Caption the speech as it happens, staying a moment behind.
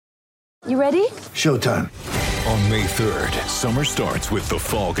You ready? Showtime. On May 3rd, summer starts with The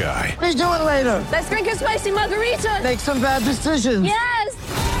Fall Guy. Let's do it later. Let's drink a spicy margarita. Make some bad decisions.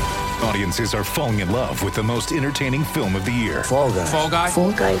 Yes! Audiences are falling in love with the most entertaining film of the year. Fall Guy. Fall Guy?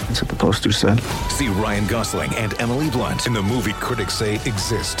 Fall guy. That's what the poster said. See Ryan Gosling and Emily Blunt in the movie critics say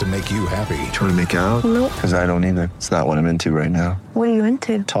exists to make you happy. Trying to make it out? Nope. Because I don't either. It's not what I'm into right now. What are you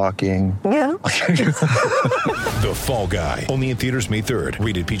into? Talking. Yeah. The Fall Guy. Only in theaters May 3rd.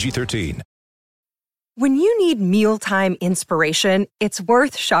 Rated PG-13. When you need mealtime inspiration, it's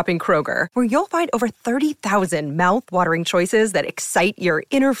worth shopping Kroger, where you'll find over 30,000 mouth-watering choices that excite your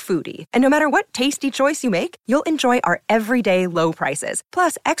inner foodie. And no matter what tasty choice you make, you'll enjoy our everyday low prices,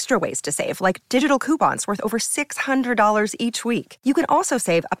 plus extra ways to save, like digital coupons worth over $600 each week. You can also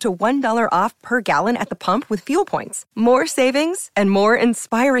save up to $1 off per gallon at the pump with fuel points. More savings and more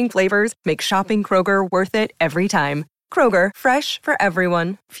inspiring flavors make shopping Kroger worth it every time. Kroger, fresh for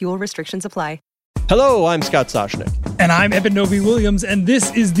everyone. Fuel restrictions apply. Hello, I'm Scott Soshnick. And I'm Eben Novy-Williams, and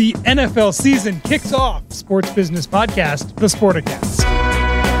this is the NFL season kicks off sports business podcast, The Sporticast.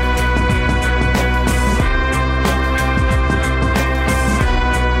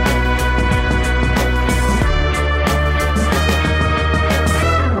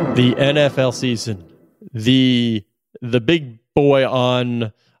 The NFL season, the big boy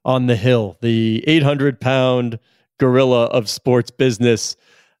on the hill, the 800-pound gorilla of sports business.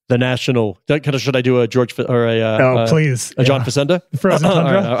 The national. Should I do a George or a? Please, a John Facenda? Frozen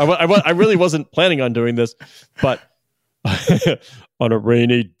Tundra. I really wasn't planning on doing this, but on a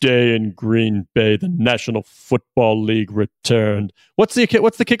rainy day in Green Bay, the National Football League returned. What's the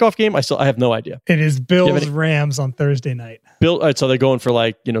kickoff game? I have no idea. It is Bills Rams on Thursday night. So they're going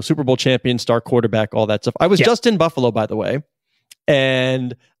for Super Bowl champion, star quarterback, all that stuff. I was just in Buffalo, by the way,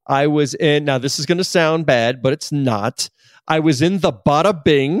 and I was in. Now this is going to sound bad, but it's not. I was in the Bada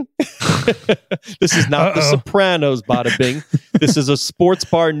Bing. This is not the Sopranos Bada Bing. This is a sports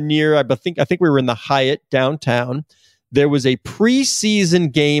bar near, I think we were in the Hyatt downtown. There was a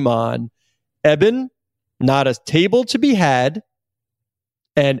preseason game on. Eben, not a table to be had,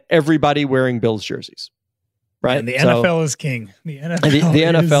 and everybody wearing Bills jerseys. Right? And the NFL is king. The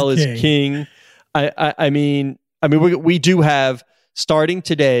NFL is king. I mean, we do have, starting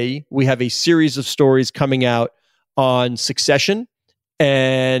today, we have a series of stories coming out on Succession,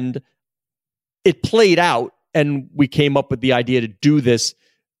 and it played out, and we came up with the idea to do this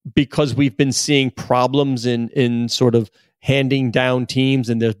because we've been seeing problems in sort of handing down teams,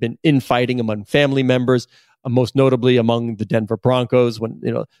 and there's been infighting among family members, most notably among the Denver Broncos when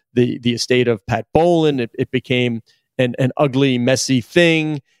the estate of Pat Bowlen, it became an ugly, messy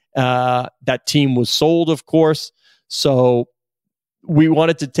thing. That team was sold, of course, so we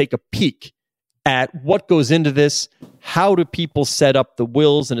wanted to take a peek at what goes into this. How do people set up the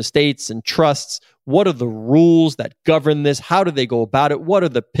wills and estates and trusts? What are the rules that govern this? How do they go about it? What are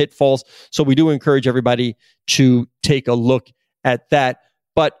the pitfalls? So we do encourage everybody to take a look at that.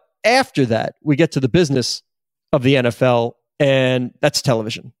 But after that, we get to the business of the NFL, and that's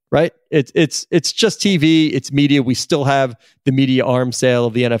television, right? It's just TV, it's media. We still have the media arm sale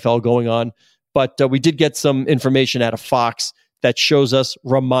of the NFL going on, but we did get some information out of Fox that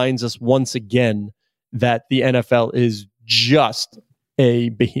reminds us once again that the NFL is just a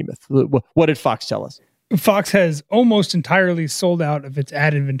behemoth. What did Fox tell us? Fox has almost entirely sold out of its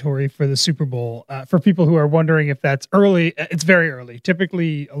ad inventory for the Super Bowl. For people who are wondering if that's early, it's very early.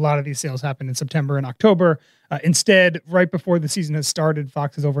 Typically, a lot of these sales happen in September and October. Instead, right before the season has started,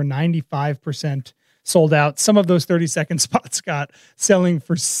 Fox is over 95% sold out. Some of those 30-second spots got selling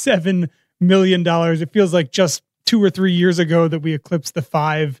for $7 million. It feels like just 2 or 3 years ago that we eclipsed the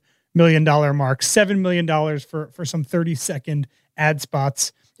 $5 million mark. $7 million for some 30-second ad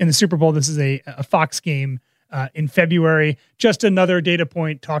spots in the Super Bowl. This is a Fox game in February. Just another data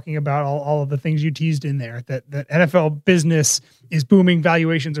point talking about all of the things you teased in there, that NFL business is booming.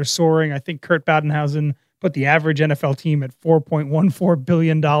 Valuations are soaring. I think Kurt Badenhausen put the average NFL team at $4.14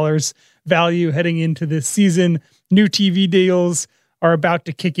 billion value heading into this season. New TV deals are about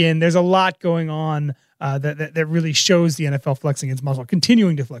to kick in. There's a lot going on that really shows the NFL flexing its muscle,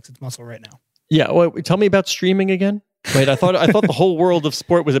 continuing to flex its muscle right now. Yeah. Well, tell me about streaming again. Wait, I thought the whole world of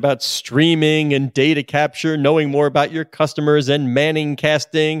sport was about streaming and data capture, knowing more about your customers and Manning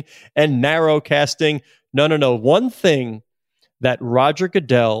casting and narrow casting. No. One thing that Roger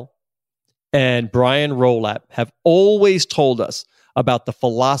Goodell and Brian Rolapp have always told us about the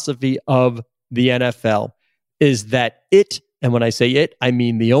philosophy of the NFL is that and when I say it, I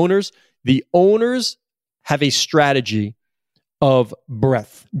mean the owners have a strategy of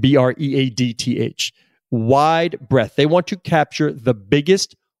breadth, BREADTH, wide breadth. They want to capture the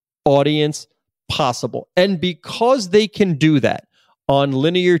biggest audience possible. And because they can do that on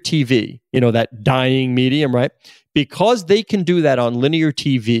linear TV, that dying medium, right? Because they can do that on linear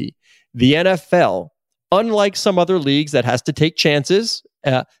TV, the NFL, unlike some other leagues that has to take chances,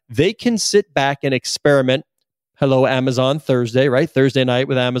 they can sit back and experiment. Hello, Amazon Thursday, right? Thursday night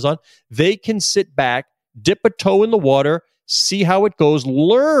with Amazon. They can sit back, dip a toe in the water, see how it goes,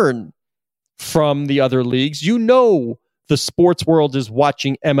 learn from the other leagues. The sports world is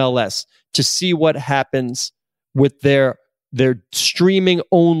watching MLS to see what happens with their streaming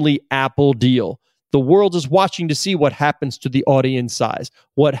only Apple deal. The world is watching to see what happens to the audience size,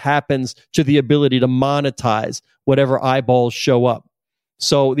 what happens to the ability to monetize whatever eyeballs show up.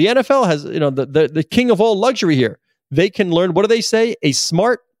 So the NFL has, the king of all luxury here. They can learn. What do they say? A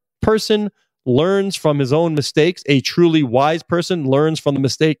smart person learns from his own mistakes. A truly wise person learns from the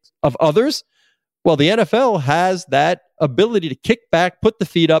mistakes of others. Well, the NFL has that ability to kick back, put the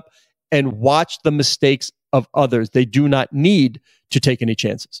feet up, and watch the mistakes of others. They do not need to take any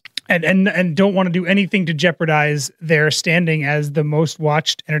chances. And don't want to do anything to jeopardize their standing as the most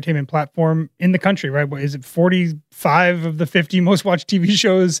watched entertainment platform in the country, right? What is it? 45 of the 50 most watched TV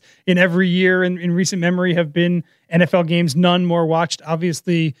shows in every year in recent memory have been NFL games. None more watched,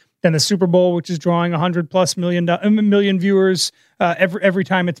 obviously, than the Super Bowl, which is drawing 100+ million viewers every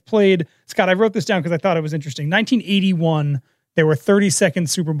time it's played. Scott, I wrote this down because I thought it was interesting. 1981, there were 30-second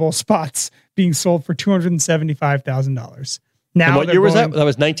Super Bowl spots being sold for $275,000. Now, and what year was that? That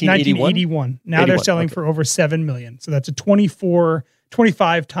was 1981? 1981. Now they're selling for over $7 million. So that's a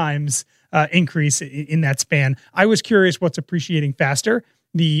 25 times increase in that span. I was curious what's appreciating faster,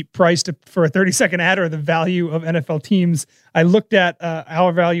 the price for a 30-second ad or the value of NFL teams. I looked at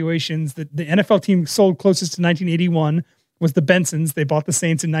our valuations. The NFL team sold closest to 1981 was the Bensons. They bought the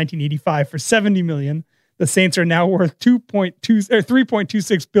Saints in 1985 for $70 million. The Saints are now worth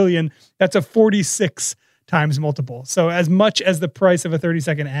 $3.26 billion. That's a 46 times multiple. So as much as the price of a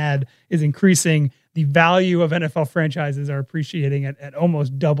 30-second ad is increasing, the value of NFL franchises are appreciating at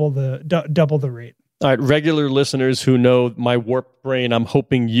almost double the rate. All right, regular listeners who know my warped brain, I'm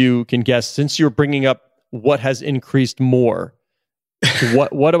hoping you can guess, since you're bringing up what has increased more,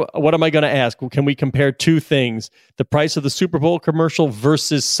 what am I going to ask? Can we compare two things? The price of the Super Bowl commercial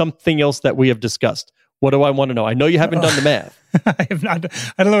versus something else that we have discussed. What do I want to know? I know you haven't done the math. I have not.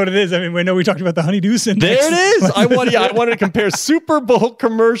 I don't know what it is. I mean, I know we talked about the honeydews index. There it is. I wanted to compare Super Bowl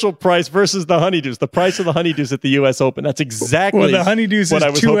commercial price versus the honeydews. The price of the honeydews at the U.S. Open. That's exactly the honeydews what I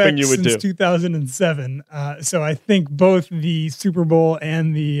was hoping you would since do. 2007. So I think both the Super Bowl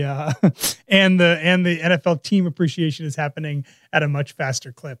and the and the NFL team appreciation is happening at a much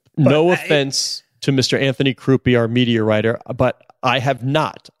faster clip. But no offense to Mr. Anthony Krupe, our media writer, but I have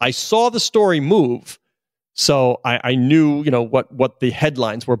not. I saw the story move. So I knew, what the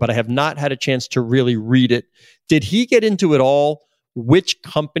headlines were, but I have not had a chance to really read it. Did he get into it all? Which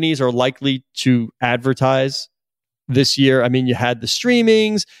companies are likely to advertise this year? I mean, you had the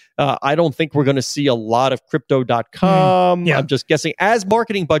streamings. I don't think we're going to see a lot of Crypto.com. Yeah. I'm just guessing. As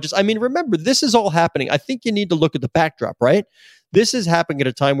marketing budgets, I mean, remember, this is all happening. I think you need to look at the backdrop, right? This is happening at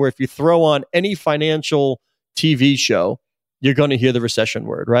a time where if you throw on any financial TV show, you're going to hear the recession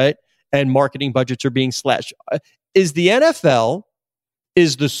word, right? And marketing budgets are being slashed. Is the NFL,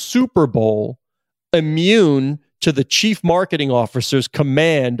 is the Super Bowl immune to the chief marketing officer's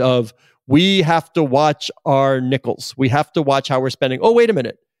command of, we have to watch our nickels. We have to watch how we're spending. Oh, wait a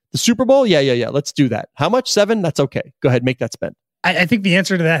minute. The Super Bowl? Yeah. Let's do that. How much? 7? That's okay. Go ahead, make that spend. I think the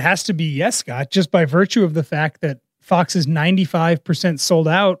answer to that has to be yes, Scott, just by virtue of the fact that Fox is 95% sold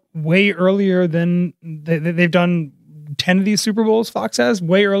out way earlier than they've done 10 of these Super Bowls. Fox has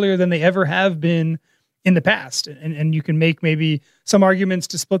way earlier than they ever have been in the past. And you can make maybe some arguments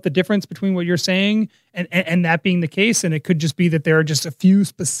to split the difference between what you're saying and that being the case. And it could just be that there are just a few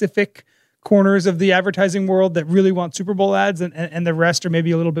specific corners of the advertising world that really want Super Bowl ads and the rest are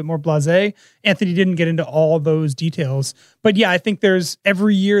maybe a little bit more blasé. Anthony didn't get into all those details, but yeah, I think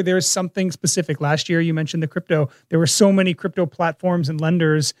every year there's something specific. Last year, you mentioned the crypto. There were so many crypto platforms and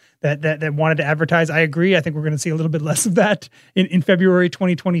lenders that wanted to advertise. I agree. I think we're going to see a little bit less of that in February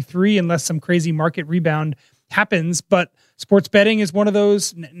 2023, unless some crazy market rebound happens. But sports betting is one of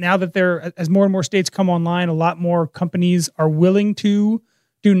those. Now that as more and more states come online, a lot more companies are willing to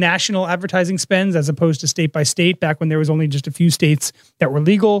do national advertising spends as opposed to state by state back when there was only just a few states that were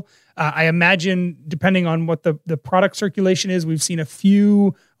legal. I imagine, depending on what the product circulation is, we've seen a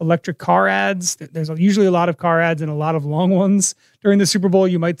few electric car ads. There's usually a lot of car ads and a lot of long ones during the Super Bowl.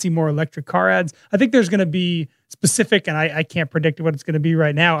 You might see more electric car ads. I think there's going to be specific, and I can't predict what it's going to be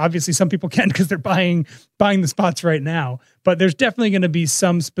right now. Obviously, some people can because they're buying the spots right now. But there's definitely going to be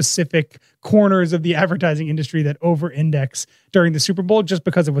some specific corners of the advertising industry that over-index during the Super Bowl just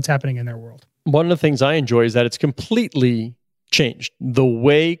because of what's happening in their world. One of the things I enjoy is that it's completely changed. The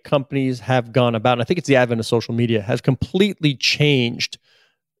way companies have gone about, and I think it's the advent of social media, has completely changed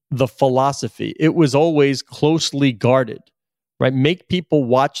the philosophy. It was always closely guarded, right? Make people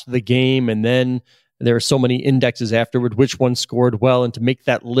watch the game, and then there are so many indexes afterward, which one scored well, and to make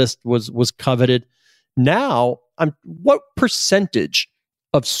that list was coveted. Now, what percentage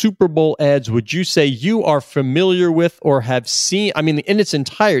of Super Bowl ads would you say you are familiar with or have seen? I mean, in its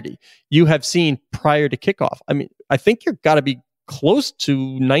entirety, you have seen prior to kickoff. I mean, I think you've got to be close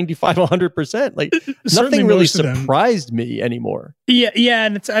to 95, 100%. Like nothing really surprised me anymore. Yeah.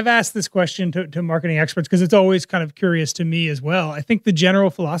 And I've asked this question to marketing experts because it's always kind of curious to me as well. I think the general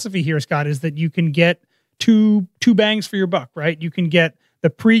philosophy here, Scott, is that you can get two bangs for your buck, right? You can get the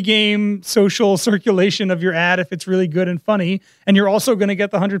pregame social circulation of your ad if it's really good and funny, and you're also going to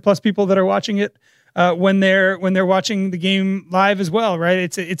get the 100+ people that are watching it when they're watching the game live as well,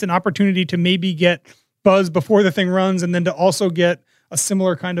 right? It's an opportunity to maybe get buzz before the thing runs, and then to also get a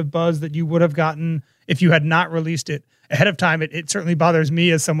similar kind of buzz that you would have gotten if you had not released it ahead of time. It certainly bothers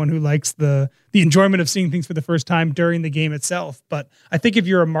me as someone who likes the enjoyment of seeing things for the first time during the game itself. But I think if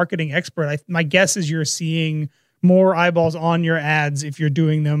you're a marketing expert, my guess is you're seeing more eyeballs on your ads if you're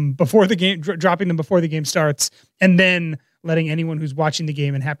doing them before the game, dropping them before the game starts, and then letting anyone who's watching the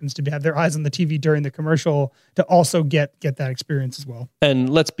game and happens to have their eyes on the TV during the commercial to also get that experience as well. And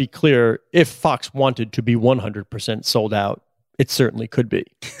let's be clear, if Fox wanted to be 100% sold out, it certainly could be.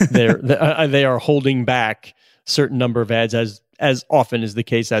 They are holding back certain number of ads as often is the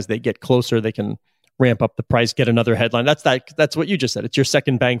case. As they get closer, they can ramp up the price, get another headline. That's what you just said. It's your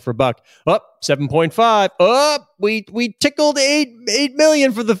second bang for buck. Up 7.5. Up we tickled 8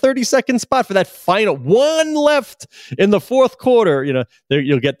 million for the 30-second spot for that final one left in the fourth quarter. You know, there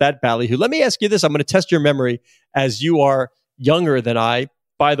you'll get that ballyhoo. Let me ask you this. I'm going to test your memory as you are younger than I.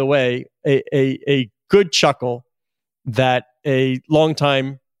 By the way, a good chuckle that a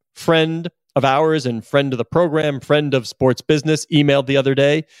longtime friend of ours and friend of the program, friend of Sports Business, emailed the other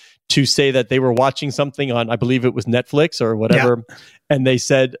day to say that they were watching something on, I believe it was Netflix or whatever. Yeah. And they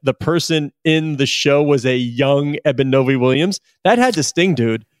said the person in the show was a young Eben Novy-Williams. That had to sting,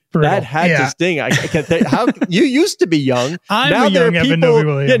 dude. Brutal. That had to sting. I can't think how you used to be young. I'm a young Eben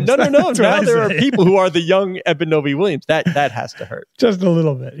Novy-Williams. Yeah, no. Now there are people who are the young Eben Novy-Williams. That has to hurt. Just a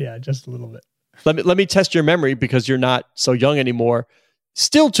little bit. Yeah, just a little bit. Let me test your memory because you're not so young anymore.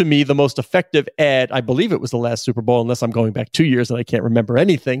 Still, to me, the most effective ad, I believe it was the last Super Bowl, unless I'm going back 2 years and I can't remember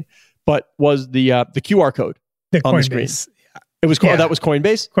anything, but was the QR code on the screen. It was that was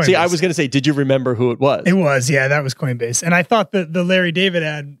Coinbase? See, I was going to say, did you remember who it was? It was, yeah, that was Coinbase. And I thought that the Larry David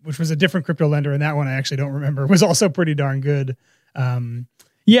ad, which was a different crypto lender, and that one I actually don't remember, was also pretty darn good.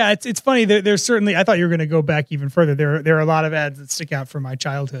 Yeah, it's funny. There's certainly, I thought you were going to go back even further. There are a lot of ads that stick out from my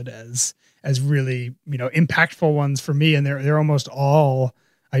childhood as really, impactful ones for me. And they're almost all,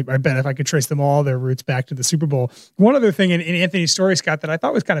 I bet if I could trace them all, their roots back to the Super Bowl. One other thing in Anthony's story, Scott, that I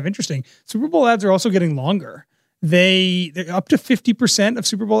thought was kind of interesting, Super Bowl ads are also getting longer. They're up to 50% of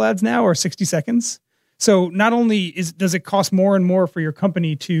Super Bowl ads now are 60 seconds. So not only does it cost more and more for your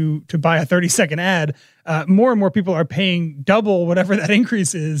company to buy a 30-second ad, more and more people are paying double whatever that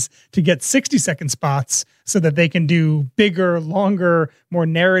increase is to get 60-second spots so that they can do bigger, longer, more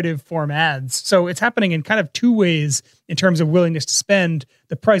narrative form ads. So it's happening in kind of two ways in terms of willingness to spend.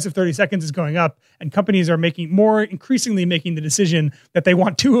 The price of 30 seconds is going up, and companies are increasingly making the decision that they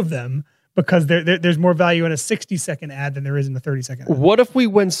want two of them, because there's more value in a 60-second ad than there is in the 30-second ad. What if we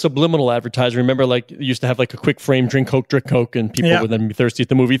went subliminal advertising? Remember, like, you used to have like a quick frame, drink Coke, and people would then be thirsty at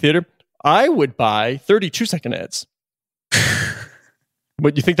the movie theater? I would buy 32-second ads.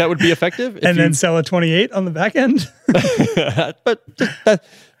 But you think that would be effective? And then sell a 28 on the back end? But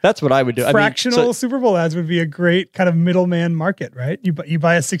that's what I would do. Fractional Super Bowl ads would be a great kind of middleman market, right? You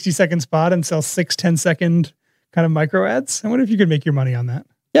buy a 60-second spot and sell 6 10-second kind of micro ads. I wonder if you could make your money on that.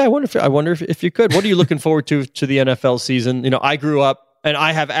 Yeah, I wonder if you could. What are you looking forward to the NFL season? I grew up and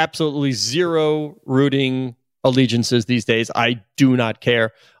I have absolutely zero rooting allegiances these days. I do not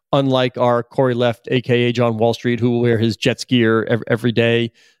care. Unlike our Corey Left, aka John Wall Street, who will wear his Jets gear every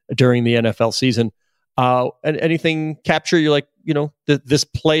day during the NFL season. And anything capture you like? This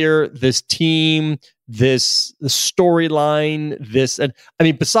player, this team, the storyline, and I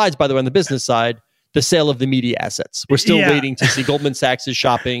mean, besides, by the way, on the business side, the sale of the media assets. We're still waiting to see. Goldman Sachs is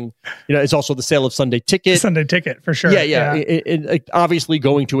shopping. It's also the sale of Sunday Ticket. Sunday Ticket, for sure. Yeah. It obviously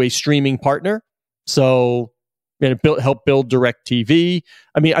going to a streaming partner. So help build DirecTV.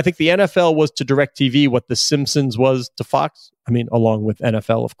 I mean, I think the NFL was to DirecTV what The Simpsons was to Fox. I mean, along with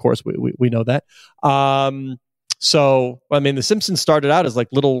NFL, of course, we know that. So, I mean, The Simpsons started out as like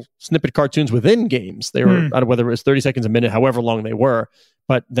little snippet cartoons within games. They were, I don't know whether it was 30 seconds a minute, however long they were,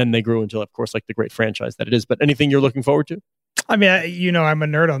 but then they grew into, of course, like the great franchise that it is. But anything you're looking forward to? I mean, I'm a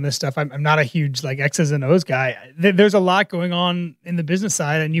nerd on this stuff. I'm not a huge like X's and O's guy. There's a lot going on in the business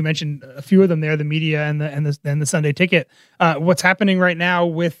side, and you mentioned a few of them there: the media and the Sunday Ticket. What's happening right now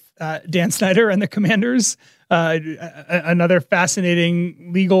with Dan Snyder and the Commanders? Another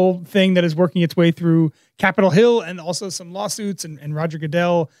fascinating legal thing that is working its way through Capitol Hill, and also some lawsuits. And Roger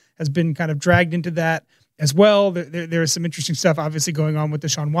Goodell has been kind of dragged into that as well. There is some interesting stuff obviously going on with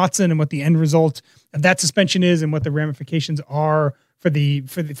Deshaun Watson and what the end result of that suspension is and what the ramifications are for the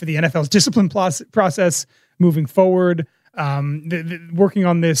NFL's discipline process moving forward. Working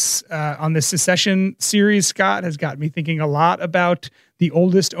on this Succession series, Scott, has got me thinking a lot about the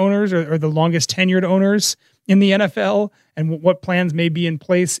oldest owners or the longest tenured owners in the NFL and what plans may be in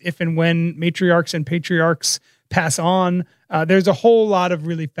place if and when matriarchs and patriarchs pass on. There's a whole lot of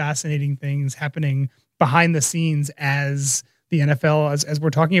really fascinating things happening behind the scenes as the NFL, as we're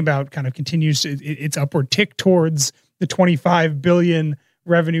talking about, kind of continues its upward tick towards the $25 billion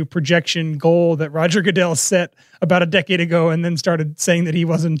revenue projection goal that Roger Goodell set about a decade ago, and then started saying that he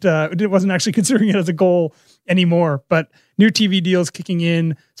wasn't actually considering it as a goal anymore. But new TV deals kicking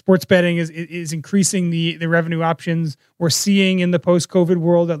in, sports betting is increasing the revenue options we're seeing in the post-COVID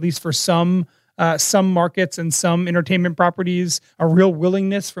world, at least for some markets and some entertainment properties, a real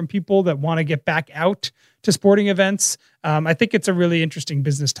willingness from people that want to get back out to sporting events. I think it's a really interesting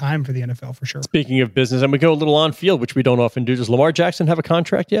business time for the NFL for sure. Speaking of business, and we go a little on field, which we don't often do. Does Lamar Jackson have a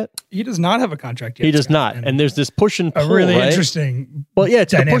contract yet? He does not have a contract yet. He does not. And there's this push and pull. A really right? interesting. Well, yeah,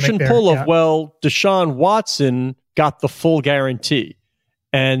 it's the push and pull of, yeah. well, Deshaun Watson got the full guarantee.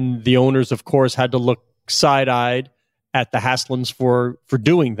 And the owners, of course, had to look side-eyed at the Haslams for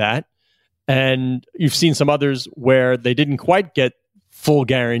doing that. And you've seen some others where they didn't quite get full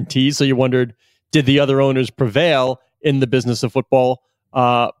guarantees. So you wondered, did the other owners prevail in the business of football?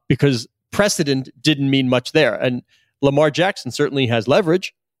 Because precedent didn't mean much there. And Lamar Jackson certainly has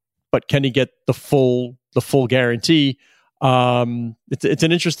leverage, but can he get the full guarantee? It's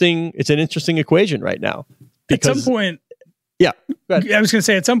an interesting equation right now. Because, at some point, yeah, I was going to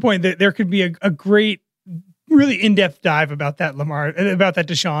say at some point that there could be a great, really in-depth dive about that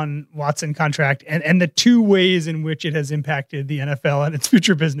Deshaun Watson contract and the two ways in which it has impacted the NFL and its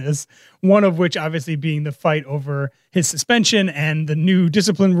future business. One of which obviously being the fight over his suspension and the new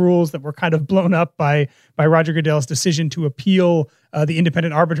discipline rules that were kind of blown up by Roger Goodell's decision to appeal the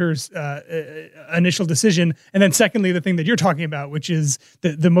independent arbiter's initial decision. And then secondly, the thing that you're talking about, which is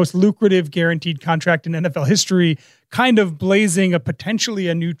the most lucrative guaranteed contract in NFL history, kind of blazing potentially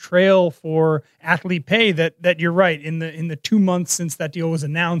a new trail for athlete pay that you're right, in the 2 months since that deal was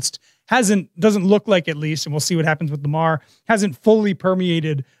announced, doesn't look like, at least, and we'll see what happens with Lamar, hasn't fully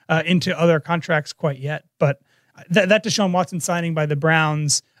permeated into other contracts quite yet. But that Deshaun Watson signing by the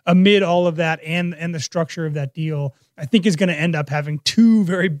Browns, amid all of that and the structure of that deal, I think is going to end up having two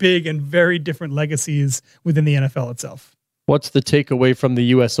very big and very different legacies within the NFL itself. What's the takeaway from the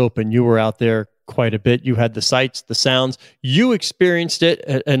U.S. Open? You were out there quite a bit. You had the sights, the sounds. You experienced it,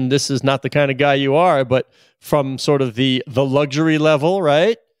 and this is not the kind of guy you are, but from sort of the luxury level,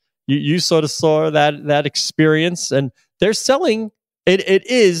 right? You sort of saw that experience, and they're selling it. It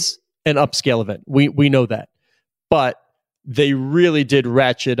is an upscale event. We know that, but they really did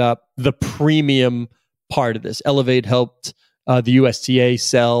ratchet up the premium part of this. Elevate helped the USTA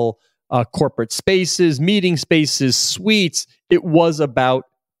sell corporate spaces, meeting spaces, suites. It was about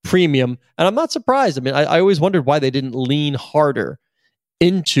premium. And I'm not surprised. I mean, I always wondered why they didn't lean harder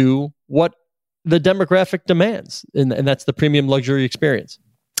into what the demographic demands. And that's the premium luxury experience.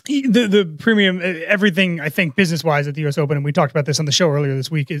 The premium, everything, I think, business-wise at the US Open, and we talked about this on the show earlier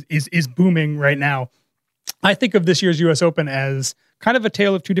this week, is booming right now. I think of this year's US Open as kind of a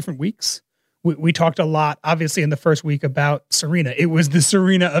tale of two different weeks. We talked a lot, obviously, in the first week about Serena. It was the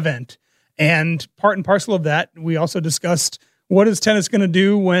Serena event. And part and parcel of that, we also discussed what is tennis going to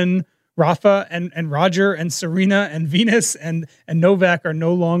do when Rafa and Roger and Serena and Venus and Novak are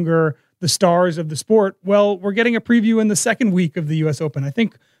no longer the stars of the sport. Well, we're getting a preview in the second week of the US Open. I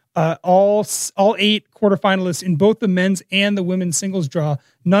think all 8 quarterfinalists in both the men's and the women's singles draw.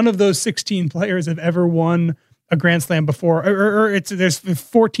 None of those 16 players have ever won a Grand Slam before, or there's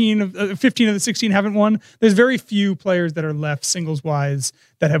 15 of the 16 haven't won. There's very few players that are left singles wise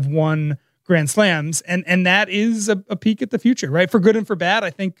that have won Grand Slams, and that is a peek at the future, right? For good and for bad. I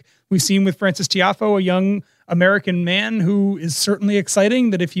think we've seen with Francis Tiafoe, a young American man who is certainly exciting,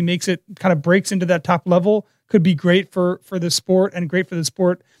 that if he makes it, kind of breaks into that top level, could be great for the sport and great for the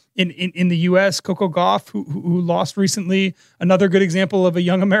sport in the U.S. Coco Gauff, who lost recently, another good example of a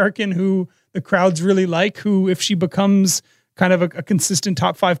young American who the crowds really like, who, if she becomes kind of a consistent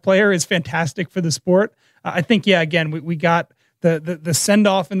top 5 player, is fantastic for the sport. I think, again, we got the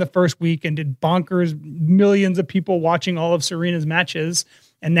send-off in the first week and did bonkers, millions of people watching all of Serena's matches.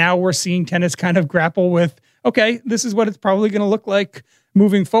 And now we're seeing tennis kind of grapple with, okay, this is what it's probably going to look like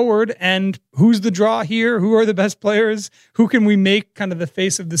moving forward. And who's the draw here? Who are the best players? Who can we make kind of the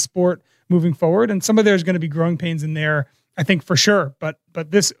face of the sport moving forward? And some of there's going to be growing pains in there, I think, for sure. But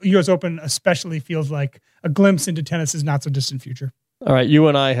this US Open especially feels like a glimpse into tennis's not so distant future. All right, you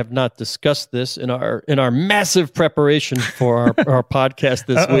and I have not discussed this in our massive preparation for our podcast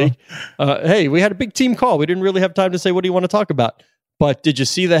this week. Hey, we had a big team call. We didn't really have time to say, what do you want to talk about? But did you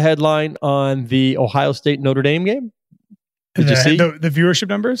see the headline on the Ohio State Notre Dame game? Did you see the viewership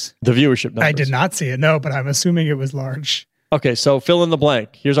numbers? The viewership numbers. I did not see it, no, but I'm assuming it was large. Okay, so fill in the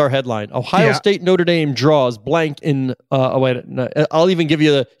blank. Here's our headline. Ohio State Notre Dame draws blank in, I'll even give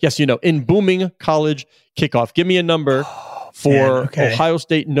you in booming college kickoff. Give me a number for Ohio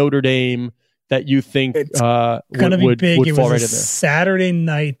State Notre Dame that you think would fall right in there. Saturday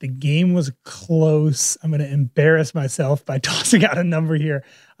night. The game was close. I'm going to embarrass myself by tossing out a number here.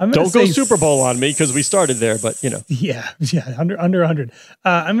 Don't go Super Bowl on me because we started there, but Yeah, under 100.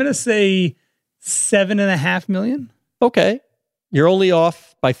 I'm going to say 7.5 million. Okay. You're only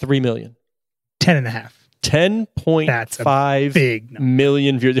off by 3 million. 10.5. 10.5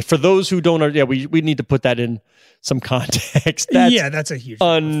 million viewers. For those who don't know, we need to put that in some context. That's a huge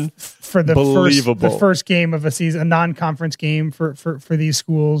for the first game of a season, a non-conference game for these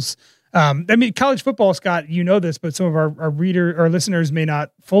schools. College football, Scott, you know this, but some of our listeners may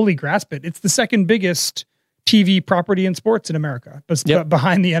not fully grasp it. It's the second biggest TV property in sports in America,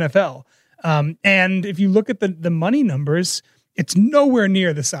 behind the NFL. And if you look at the money numbers, it's nowhere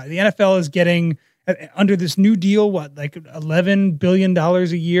near the size. The NFL is getting, under this new deal, like $11 billion a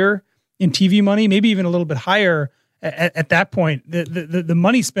year in TV money, maybe even a little bit higher at that point. The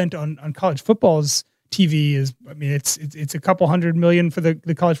money spent on college football's TV is, it's a couple $100 million for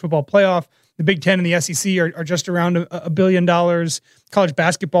the college football playoff. The Big Ten and the SEC are just around $1 billion. College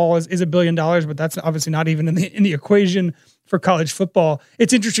basketball is $1 billion, but that's obviously not even in the equation for college football.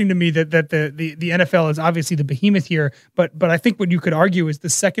 It's interesting to me that the NFL is obviously the behemoth here, but I think what you could argue is the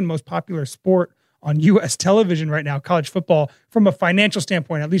second most popular sport on U.S. television right now, college football, from a financial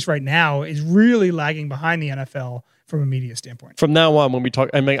standpoint, at least right now, is really lagging behind the NFL from a media standpoint. From now on, when we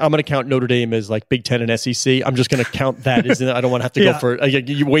talk, I'm going to count Notre Dame as like Big Ten and SEC. I'm just going to count that as, I don't want to have to go for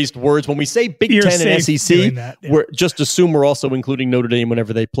you waste words. When we say Big Ten and SEC, we're just assume we're also including Notre Dame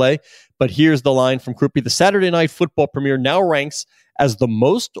whenever they play. But here's the line from Kruppe. The Saturday Night Football premiere now ranks as the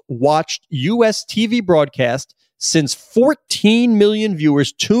most watched U.S. TV broadcast since 14 million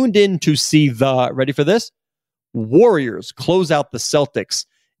viewers tuned in to see ready for this? Warriors close out the Celtics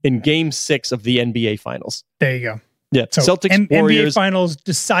in Game 6 of the NBA Finals. There you go. Yeah, so Celtics, Warriors. NBA Finals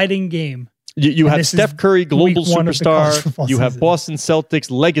deciding game. You have Steph Curry, global superstar. You have Boston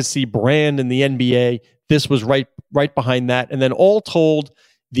Celtics, legacy brand in the NBA. This was right behind that. And then all told,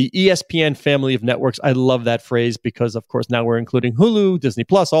 the ESPN family of networks, I love that phrase because, of course, now we're including Hulu, Disney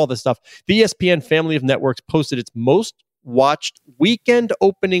Plus, all this stuff. The ESPN family of networks posted its most watched weekend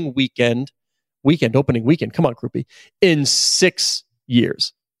opening weekend. Come on, Kruppe. In 6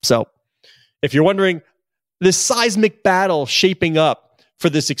 years. So if you're wondering, this seismic battle shaping up for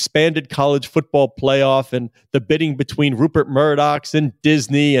this expanded college football playoff and the bidding between Rupert Murdoch's and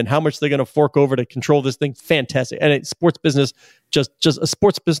Disney and how much they're going to fork over to control this thing, fantastic. And it's sports business, just a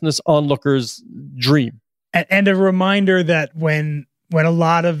sports business onlooker's dream. And a reminder that when a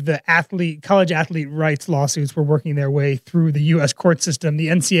lot of the college athlete rights lawsuits were working their way through the U.S. court system, the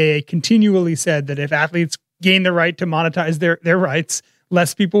NCAA continually said that if athletes gain the right to monetize their rights,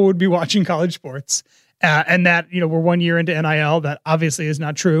 less people would be watching college sports. And that, we're 1 year into NIL. That obviously is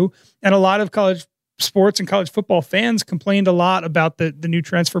not true. And a lot of college sports and college football fans complained a lot about the new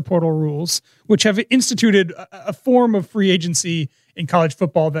transfer portal rules, which have instituted a form of free agency in college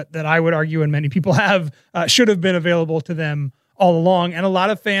football that I would argue, and many people have, should have been available to them all along. And a lot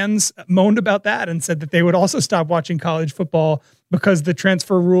of fans moaned about that and said that they would also stop watching college football because the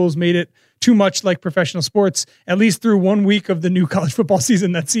transfer rules made it too much like professional sports, at least through 1 week of the new college football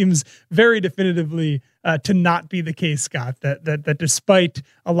season. That seems very definitively to not be the case, Scott, that despite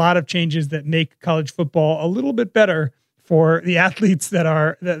a lot of changes that make college football a little bit better for the athletes that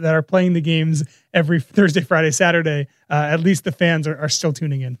are playing the games every Thursday, Friday, Saturday, at least the fans are still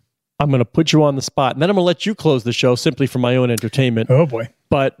tuning in. I'm going to put you on the spot, and then I'm going to let you close the show simply for my own entertainment. Oh, boy.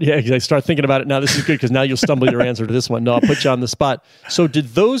 But yeah, I start thinking about it now. This is good because now you'll stumble your answer to this one. No, I'll put you on the spot. So did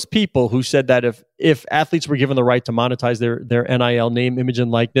those people who said that if athletes were given the right to monetize their NIL name, image,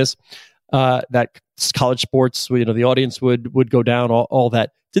 and likeness, that college sports, the audience would go down, all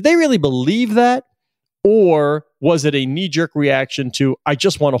that, did they really believe that? Or was it a knee-jerk reaction to, I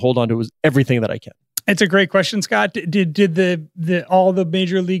just want to hold on to everything that I can? It's a great question, Scott. Did the all the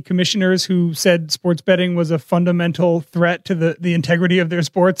major league commissioners who said sports betting was a fundamental threat to the integrity of their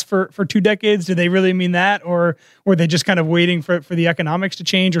sports for 2 decades, did they really mean that, or were they just kind of waiting for the economics to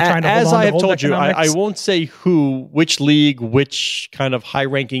change, or trying to hold on to old economics? As I have told you, I won't say which league, which kind of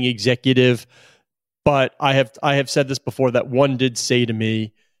high-ranking executive, but I have said this before, that one did say to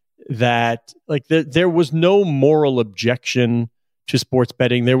me that there was no moral objection to sports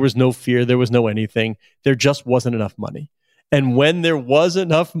betting. There was no fear. There was no anything. There just wasn't enough money. And when there was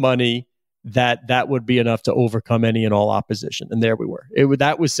enough money, that would be enough to overcome any and all opposition. And there we were.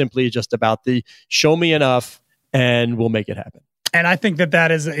 That was simply just about the show me enough and we'll make it happen. And I think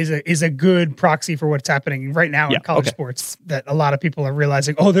that is a good proxy for what's happening right now in college sports, that a lot of people are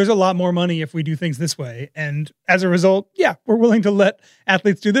realizing, there's a lot more money if we do things this way. And as a result, we're willing to let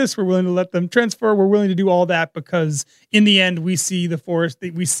athletes do this. We're willing to let them transfer. We're willing to do all that because in the end, we see the forest.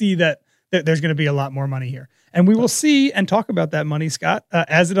 We see that there's going to be a lot more money here. And we will see and talk about that money, Scott,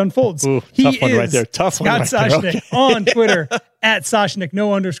 as it unfolds. Ooh, tough one right there. Tough Scott one right Soshnick there. on Twitter at Soshnick,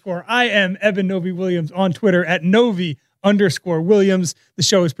 _. I am Evan Novi Williams on Twitter at Novi_Williams. The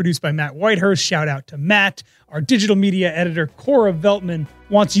show is produced by Matt Whitehurst. Shout out to Matt. Our digital media editor, Cora Veltman,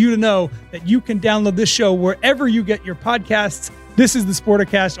 wants you to know that you can download this show wherever you get your podcasts. This is the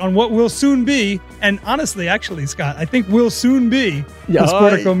Sporticast on what will soon be, and honestly, actually, Scott, I think will soon be the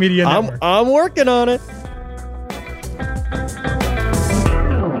Sportico Media Network. I'm working on it.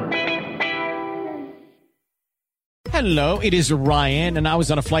 Hello, it is Ryan, and I was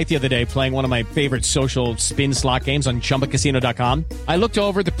on a flight the other day playing one of my favorite social spin slot games on ChumbaCasino.com. I looked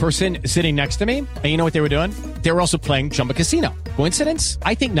over at the person sitting next to me, and you know what they were doing? They were also playing Chumba Casino. Coincidence?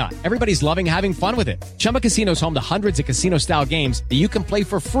 I think not. Everybody's loving having fun with it. Chumba Casino is home to hundreds of casino-style games that you can play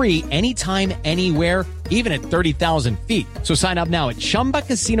for free anytime, anywhere, even at 30,000 feet. So sign up now at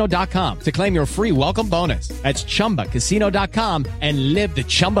ChumbaCasino.com to claim your free welcome bonus. That's ChumbaCasino.com and live the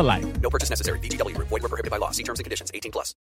Chumba life. No purchase necessary. VGW. Void where prohibited by law. See terms and conditions. 18+.